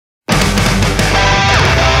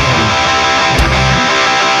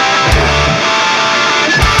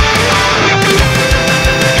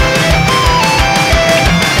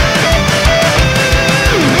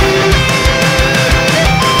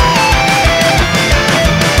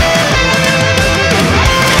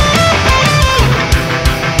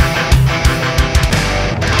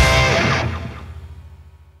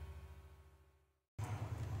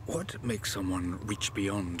someone reach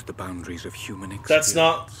beyond the boundaries of human experience. That's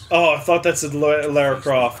not... Oh, I thought that said Lara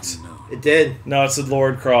Croft. It did. No, it said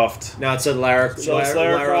Lord Croft. No, it said Lara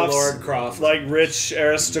Lord Croft. Like rich,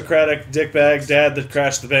 aristocratic dickbag dad that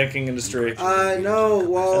crashed the banking industry. No,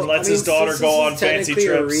 well... And lets his daughter go on fancy trips.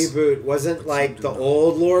 Technically a reboot. Wasn't, like, the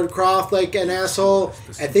old Lord Croft, like, an asshole?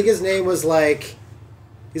 I think his name was, like...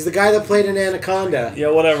 He's the guy that played in Anaconda. Yeah,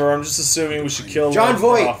 whatever. I'm just assuming we should kill John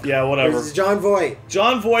Voight. Croft. Yeah, whatever. It's John Voight.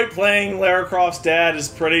 John Voight playing Lara Croft's dad is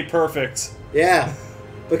pretty perfect. Yeah,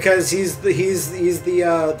 because he's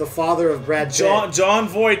the father of Brad Pitt. John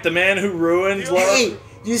Voight, the man who ruined Lara. Hey,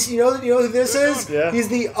 you know who this is? Yeah. He's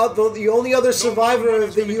the only other survivor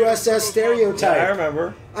of the USS Stereotype. Yeah, I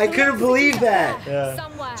remember. I couldn't believe that. Yeah.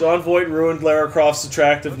 John Voight ruined Lara Croft's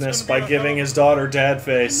attractiveness by giving his daughter dad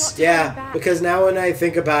face. Yeah, because now when I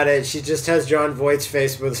think about it, she just has John Voight's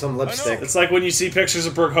face with some lipstick. It's like when you see pictures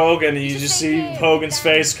of Brooke Hogan and you just see Hogan's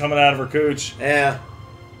face coming out of her cooch. Yeah.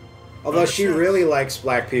 Although she really likes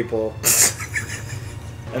black people.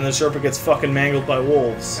 And the Sherpa gets fucking mangled by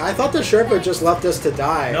wolves. I thought the Sherpa just left us to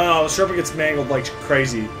die. No, the Sherpa gets mangled like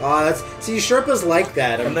crazy. See, Sherpas like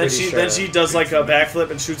that. And then she does like a backflip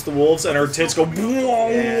and shoots the wolves, and her tits go.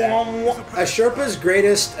 Yeah. A Sherpa's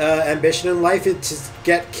greatest ambition in life is to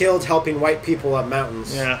get killed helping white people up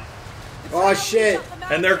mountains. Yeah. Oh shit.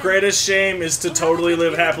 And their greatest shame is to totally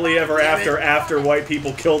live happily ever after white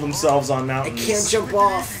people kill themselves on mountains. I can't jump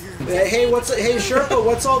off. Hey, Sherpa,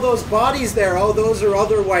 what's all those bodies there? Oh, those are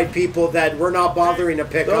other white people that we're not bothering to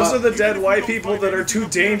pick up. Those are the dead white people that are too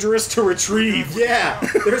dangerous to retrieve. Yeah,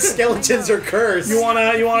 their skeletons are cursed. You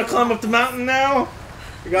wanna climb up the mountain now?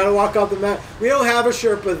 You gotta walk up the mountain. We don't have a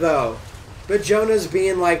Sherpa though. But Jonah's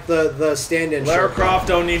being like the stand-in Lara Sherpa. Croft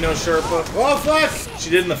don't need no Sherpa. Oh fuck!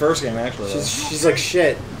 She did in the first game actually. She's like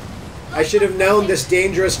shit. I should have known this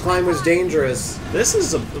dangerous climb was dangerous. This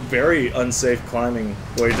is a very unsafe climbing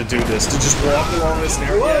way to do this. To just walk along this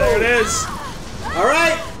narrow. Whoa. Yeah, there it is. All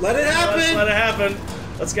right, let it happen. Let's let it happen.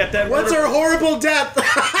 Let's get that. What's her horrible death? It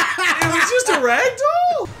was just a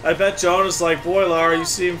ragdoll. I bet Jonah's like, boy, Lara, you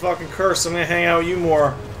seem fucking cursed. I'm gonna hang out with you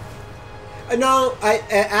more. No,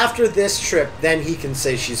 after this trip, then he can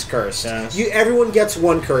say she's cursed. Yeah. Everyone gets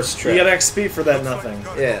one cursed trip. You get XP for that nothing.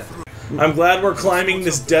 Yeah. I'm glad we're climbing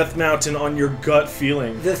this death mountain on your gut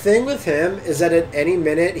feeling. The thing with him is that at any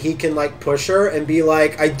minute he can like push her and be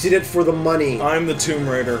like, "I did it for the money." I'm the Tomb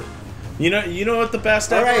Raider. You know what the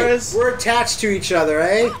best ever is? We're attached to each other,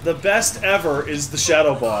 eh? The best ever is the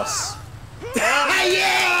Shadow Boss.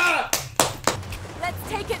 Yeah! Let's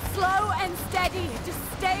take it slow and steady. Just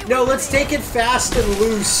stay. No, let's take it fast and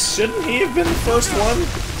loose. Shouldn't he have been the first one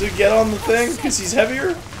to get on the thing because he's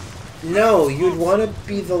heavier? No, you'd want to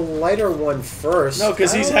be the lighter one first. No,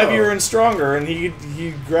 because he's heavier and stronger, and he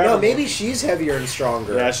grabbed. No, maybe she's heavier and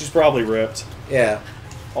stronger. Yeah, she's probably ripped. Yeah.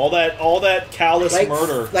 All that callous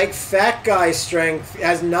murder. Like fat guy strength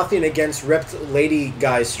has nothing against ripped lady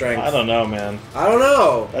guy strength. I don't know, man. I don't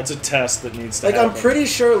know. That's a test that needs to happen. I'm pretty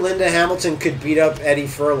sure Linda Hamilton could beat up Eddie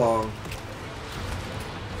Furlong.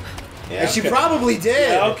 Yeah, and she probably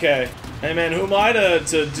did. Yeah, okay. Hey man, who am I to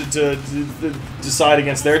decide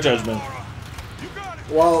against their judgment?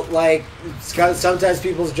 Well, like, sometimes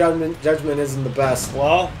people's judgment isn't the best.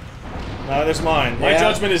 Well, neither's mine. My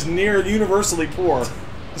judgment is near universally poor.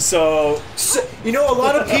 So, you know, a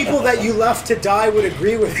lot of people that you left to die would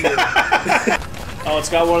agree with you. Oh, it's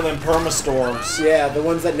got one of them perma-storms. Yeah, the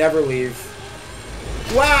ones that never leave.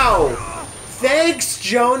 Wow! Thanks,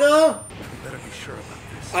 Jonah! Better be sure about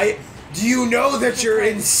this. Do you know that you're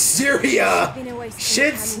in Syria?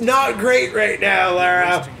 Shit's not great right now,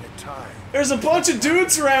 Lara. There's a bunch of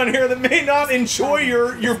dudes around here that may not enjoy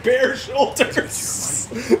your bare shoulders.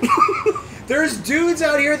 There's dudes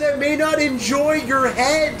out here that may not enjoy your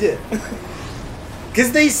head.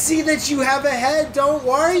 Because they see that you have a head.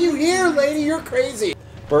 Why are you here, lady? You're crazy.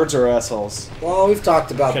 Birds are assholes. Well, we've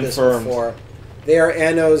talked about Confirmed. this before. They are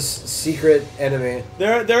Anno's secret enemy.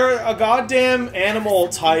 They're a goddamn animal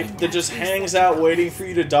type that just hangs out waiting for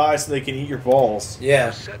you to die so they can eat your balls.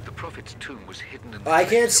 Yeah. I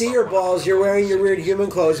can't see your balls. You're wearing your weird human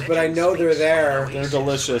clothes, but I know they're there. They're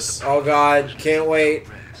delicious. Oh god, can't wait.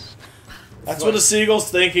 That's what a seagull's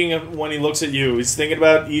thinking of when he looks at you. He's thinking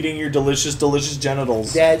about eating your delicious, delicious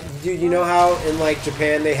genitals. Dad, dude, you know how in like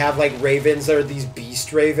Japan they have like ravens that are these beast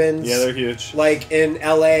lost ravens. Yeah, they're huge. Like in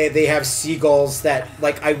LA, they have seagulls that,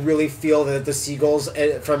 like, I really feel that the seagulls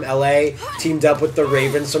from LA teamed up with the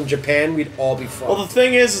ravens from Japan, we'd all be fucked. Well, the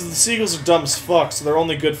thing is the seagulls are dumb as fuck, so they're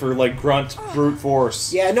only good for, like, grunt, brute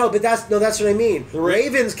force. Yeah, no, but that's what I mean. The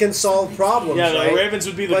ravens can solve problems, Yeah, right? the ravens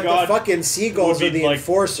would be the but god... the fucking seagulls are the like,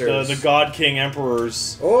 enforcers. The god king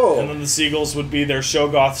emperors. Oh. And then the seagulls would be their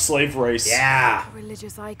Shoggoth slave race. Yeah. A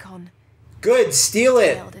religious icon. Good, steal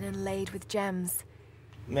it. Veiled and inlaid with gems.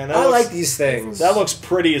 Man, that I looks, like these things. That looks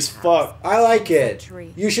pretty as fuck. I like it.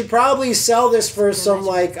 You should probably sell this for some,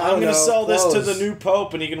 like, I don't know, I'm gonna sell this to clothes. the new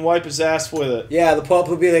pope and he can wipe his ass with it. Yeah, the Pope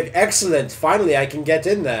would be like, excellent, finally I can get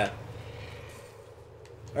in there.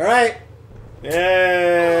 Alright.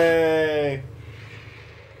 Yay!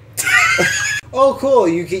 Oh, cool,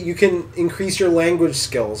 you can increase your language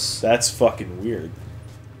skills. That's fucking weird.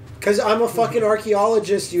 Because I'm a fucking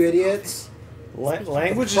archaeologist, you idiots.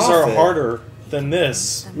 Languages are harder than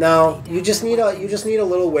this. No, you just need a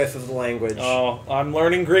little whiff of the language. Oh, I'm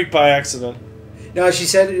learning Greek by accident. No, she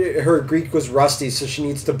said her Greek was rusty, so she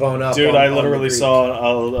needs to bone up. Dude, on I the literally Greek. saw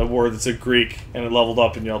a word that said Greek, and it leveled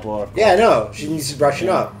up in Yellow. Yeah, no, she needs to brushing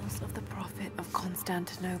up. Of the prophet of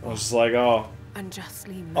Constantinople. I was just like, oh.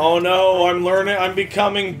 Unjustly Oh no, I'm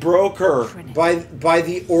becoming broker. By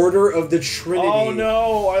the order of the Trinity. Oh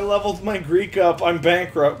no, I leveled my Greek up. I'm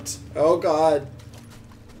bankrupt. Oh god.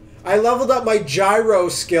 I leveled up my gyro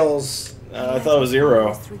skills. I thought it was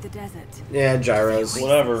Eero. Through the desert. Yeah, gyros.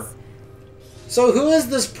 Whatever. So who is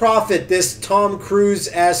this prophet, this Tom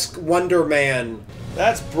Cruise-esque Wonder Man?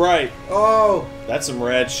 That's bright. Oh. That's some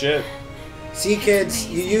rad shit. See, kids,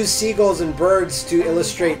 you use seagulls and birds to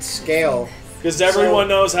illustrate scale. Because everyone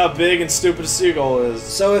knows how big and stupid a seagull is.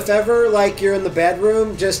 So if ever, like, you're in the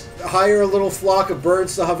bedroom, just hire a little flock of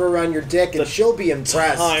birds to hover around your dick and she'll be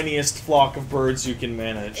impressed. Tiniest flock of birds you can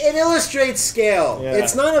manage. It illustrates scale. Yeah.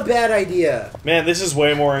 It's not a bad idea. Man, this is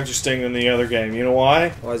way more interesting than the other game. You know why?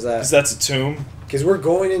 Why is that? Because that's a tomb. Because we're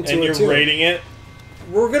going into and a you're tomb. raiding it.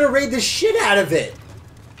 We're gonna raid the shit out of it.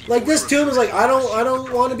 Like, this tomb is like, I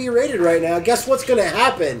don't want to be raided right now. Guess what's gonna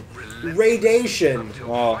happen? Raidation.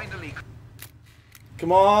 Oh.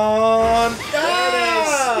 Come on!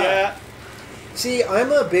 Ah! There it is! Yeah. See,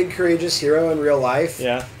 I'm a big courageous hero in real life.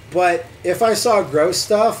 Yeah. But if I saw gross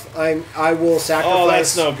stuff, I will sacrifice. Oh,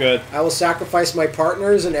 that's no good. I will sacrifice my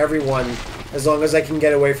partners and everyone as long as I can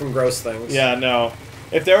get away from gross things. Yeah, no.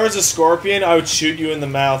 If there was a scorpion, I would shoot you in the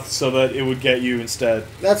mouth so that it would get you instead.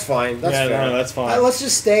 That's fine. That's yeah, fair. no, that's fine. Let's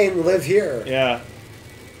just stay and live here. Yeah.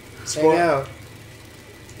 Hang out.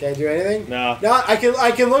 Can I do anything? No. No, I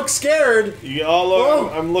can look scared. You all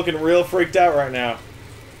look. Oh. I'm looking real freaked out right now.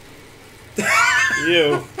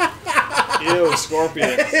 You, scorpion.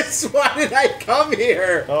 Why did I come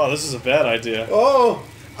here? Oh, this is a bad idea. Oh,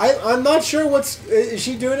 I'm not sure what's. Is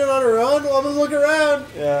she doing it on her own? Well, I'm gonna look around.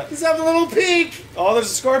 Yeah. Just have a little peek. Oh, there's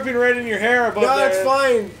a scorpion right in your hair above No, there. it's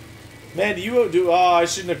fine. Man, oh, I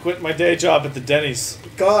shouldn't have quit my day job at the Denny's.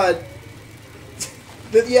 God.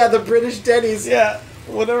 The British Denny's. Yeah,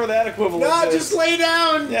 whatever that equivalent No, is. just lay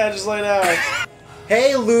down. Yeah, just lay down.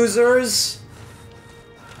 Hey, losers.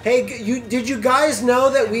 Hey, did you guys know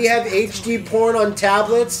that we have HD porn on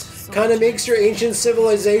tablets? Kind of makes your ancient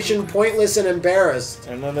civilization pointless and embarrassed.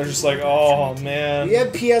 And then they're just like, oh, man. We have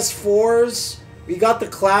PS4s. We got the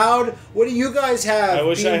cloud. What do you guys have? I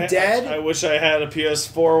wish Being dead? I wish I had a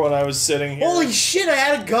PS4 when I was sitting here. Holy shit, I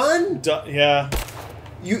had a gun? Yeah.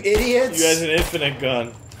 You idiots. You had an infinite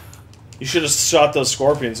gun. You should have shot those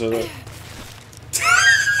scorpions with it.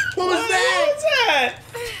 What was that? What's that?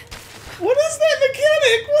 What is that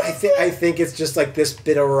mechanic? What is I think it's just like this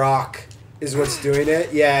bit of rock is what's doing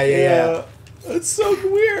it. Yeah. It's so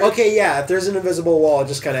weird. Okay, yeah, if there's an invisible wall, it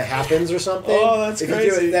just kind of happens or something. Oh, that's if crazy.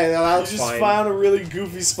 You do it, then that's you just fine. found a really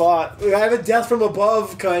goofy spot. I have a death from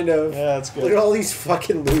above, kind of. Yeah, that's good. Look at all these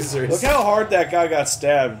fucking losers. Look how hard that guy got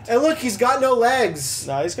stabbed. And look, he's got no legs.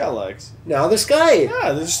 Nah, he's got legs. Now this guy.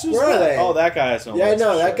 Yeah, there's Where are they? Oh, that guy has no legs. Yeah,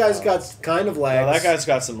 no, for that sure. guy's got kind of legs. No, that guy's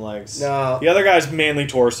got some legs. No. The other guy's mainly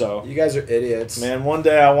torso. You guys are idiots. Man, one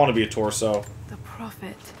day I want to be a torso. The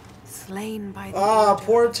prophet, slain by the Ah,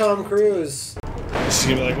 poor Tom Cruise. She's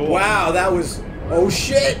gonna be like, oh. Wow, that was... Oh,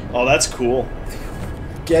 shit. Oh, that's cool.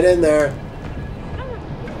 Get in there.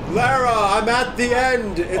 Lara, I'm at the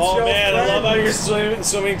end. It's Oh your man, friend. I love how you're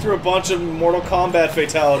swimming through a bunch of Mortal Kombat You're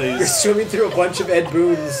fatalities. swimming through a bunch of Ed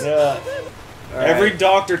Boons. Yeah. All right. Every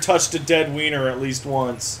doctor touched a dead wiener at least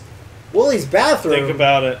once. Willie's bathroom. Think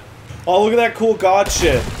about it. Oh, look at that cool god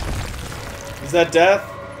shit. Is that death?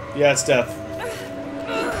 Yeah, it's death.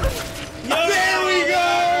 There we go!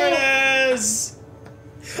 There it is!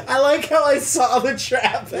 I like how I saw the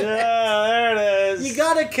trap. Yeah, there it is. You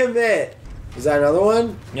gotta commit. Is that another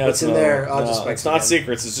one? Yeah, What's in there? No, Just it's not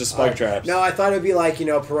secrets. It's just spike traps. No, I thought it'd be like, you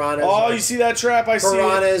know, piranhas. Oh, you see that trap? I see it.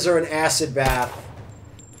 Piranhas or an acid bath.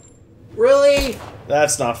 Really?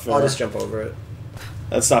 That's not fair. I'll just jump over it.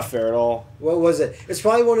 That's not fair at all. What was it? It's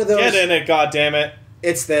probably one of those. Get in it, goddammit.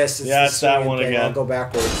 It's this. Yeah, the it's that swinging one thing. again. I'll go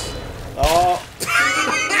backwards. Oh.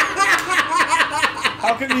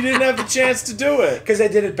 How come you didn't have the chance to do it? Because I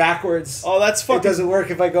did it backwards. Oh, that's fucking... It doesn't work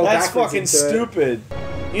if I go That's backwards. fucking into stupid.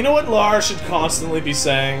 You know what Lara should constantly be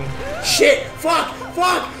saying? It. Shit! Fuck!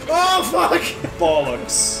 Fuck! Oh, fuck!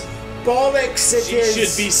 Bollocks. Bollocks it She is.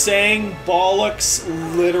 should be saying bollocks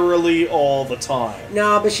literally all the time.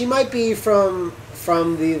 No, but she might be from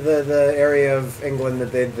the area of England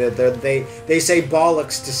that they say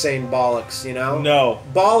bollocks to saying bollocks, you know? No.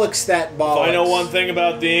 Bollocks that bollocks. If I know one thing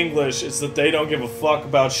about the English, it's that they don't give a fuck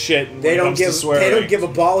about shit when They it don't comes to give swearing. they don't give a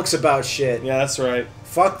bollocks about shit. Yeah, that's right.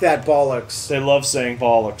 Fuck that bollocks. They love saying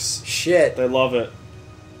bollocks. Shit. They love it.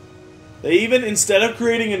 They even, instead of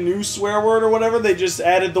creating a new swear word or whatever, they just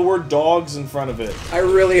added the word dogs in front of it. I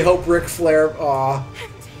really hope Ric Flair. Aw.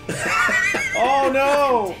 Oh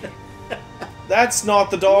no! That's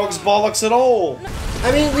not the dog's bollocks at all.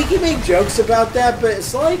 I mean, we can make jokes about that, but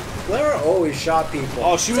it's like Flair always shot people.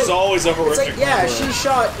 Oh, she was always a horrific It's like, yeah, murderer. she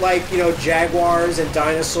shot, like, you know, jaguars and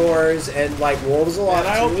dinosaurs and, like, wolves a lot. And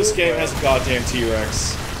I hope too, this game but- has a goddamn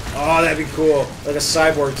T-Rex. Oh, that'd be cool. Like a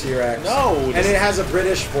cyborg T-Rex. No, And this- it has a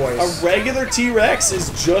British voice. A regular T-Rex is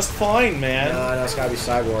just fine, man. No, it's gotta be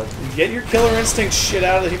cyborg. Get your Killer Instinct shit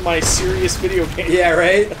out of my serious video game. Yeah,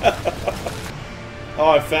 right? Oh,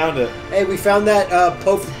 I found it. Hey, we found that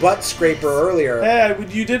Pope butt scraper earlier. Yeah,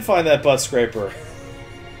 you did find that butt scraper.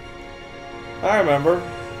 I remember.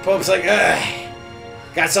 Pope's like, ugh,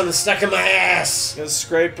 got something stuck in my ass. Gonna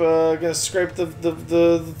scrape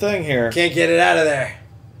the thing here. Can't get it out of there.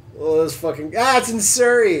 Oh, this fucking... it's in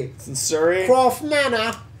Surrey. It's in Surrey. Croft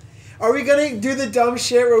Manor. Are we gonna do the dumb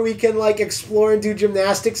shit where we can, like, explore and do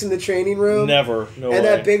gymnastics in the training room? Never. No way. And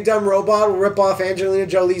that big dumb robot will rip off Angelina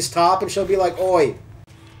Jolie's top and she'll be like, oi.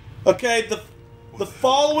 Okay, the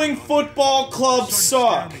following football clubs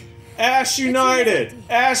suck. Ash United,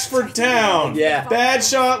 Ashford Town, Yeah. Bad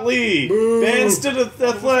Shot Lee, Banstead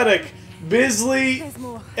Athletic, Bisley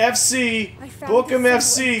FC, Bookham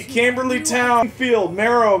FC, Camberley Town, Field,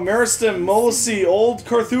 Marrow, Meriston, Mullacy, Old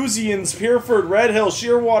Carthusians, Pierford, Redhill,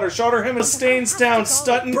 Shearwater, Shotterham, Stainstown,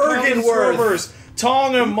 Stutton, Bergenworth. Rovers,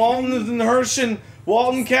 Tongham, Malton and Hershin,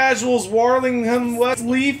 Walton Casuals, Warlingham,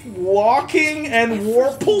 Westleaf, Walking, and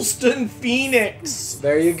Warpleston Phoenix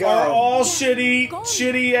There you go. are all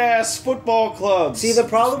shitty ass football clubs. See, the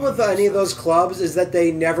problem with any of those clubs is that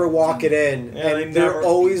they never walk it in. Yeah, they and they're never-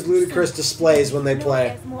 always ludicrous displays when they No, play.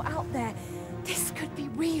 There's more out there. This could be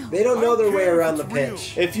real. They don't know their way around the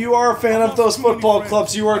pitch. If you are a fan of those football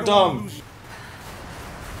clubs, you are dumb.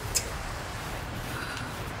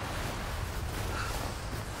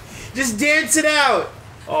 Just dance it out!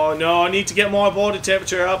 Oh no, I need to get my body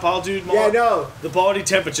temperature up. I'll do Yeah, no. the body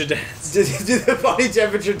temperature dance. Do the body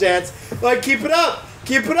temperature dance. Like, keep it up!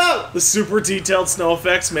 Keep it up! The super detailed snow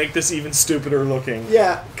effects make this even stupider looking.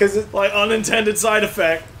 Yeah, because Like unintended side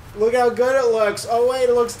effect. look how good it looks. Oh, wait,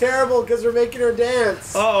 it looks terrible because we're making her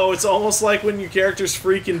dance. Uh-oh, it's almost like when your characters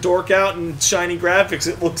freak and dork out in shiny graphics,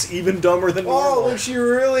 it looks even dumber than Oh, normal. look, she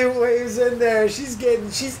really waves in there. She's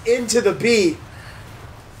into the beat.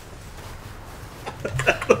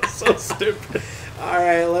 That looks so stupid. All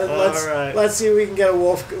right, let's see if we can get a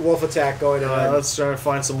wolf attack going on. Let's try to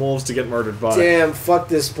find some wolves to get murdered by. Damn, fuck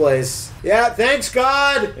this place. Yeah, thanks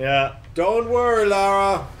God. Yeah. Don't worry,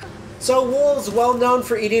 Lara. So wolves, well known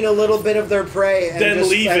for eating a little bit of their prey and Then and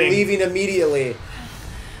leaving. leaving immediately.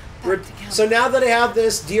 So now that I have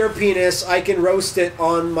this deer penis, I can roast it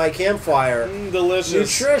on my campfire. Delicious.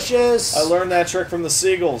 Nutritious. I learned that trick from the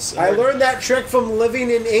seagulls. I learned that trick from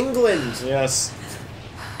living in England, Yes.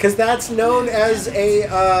 because that's known as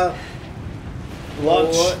a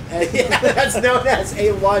Lunch. yeah, that's known as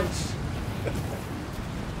a lunch.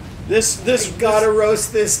 This Gotta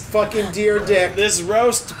roast this fucking deer dick. This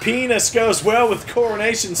roast penis goes well with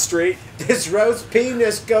Coronation Street. This roast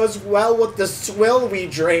penis goes well with the swill we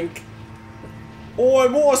drink. Oi,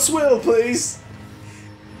 more swill, please.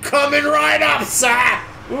 Coming right up, sir.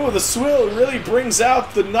 Ooh, the swill really brings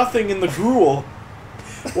out the nothing in the gruel.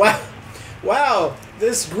 Wow,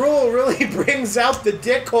 this gruel really brings out the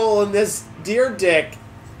dick hole in this deer dick.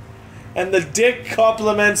 And the dick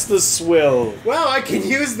complements the swill. Wow, I can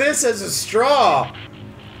use this as a straw.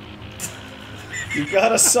 You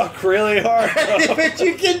gotta suck really hard, bro. But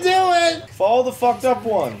you can do it. Follow the fucked up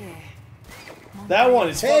one. That one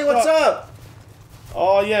is Hey, what's up?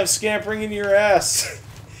 Oh, yeah, I'm scampering into your ass.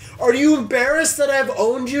 Are you embarrassed that I've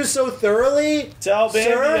owned you so thoroughly? Tell Bambi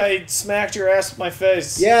sir? I smacked your ass with my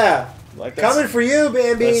face. Yeah. Like Coming for you,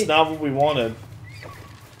 Bambi. That's not what we wanted.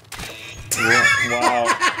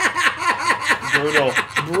 Wow. Brutal.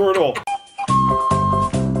 Brutal.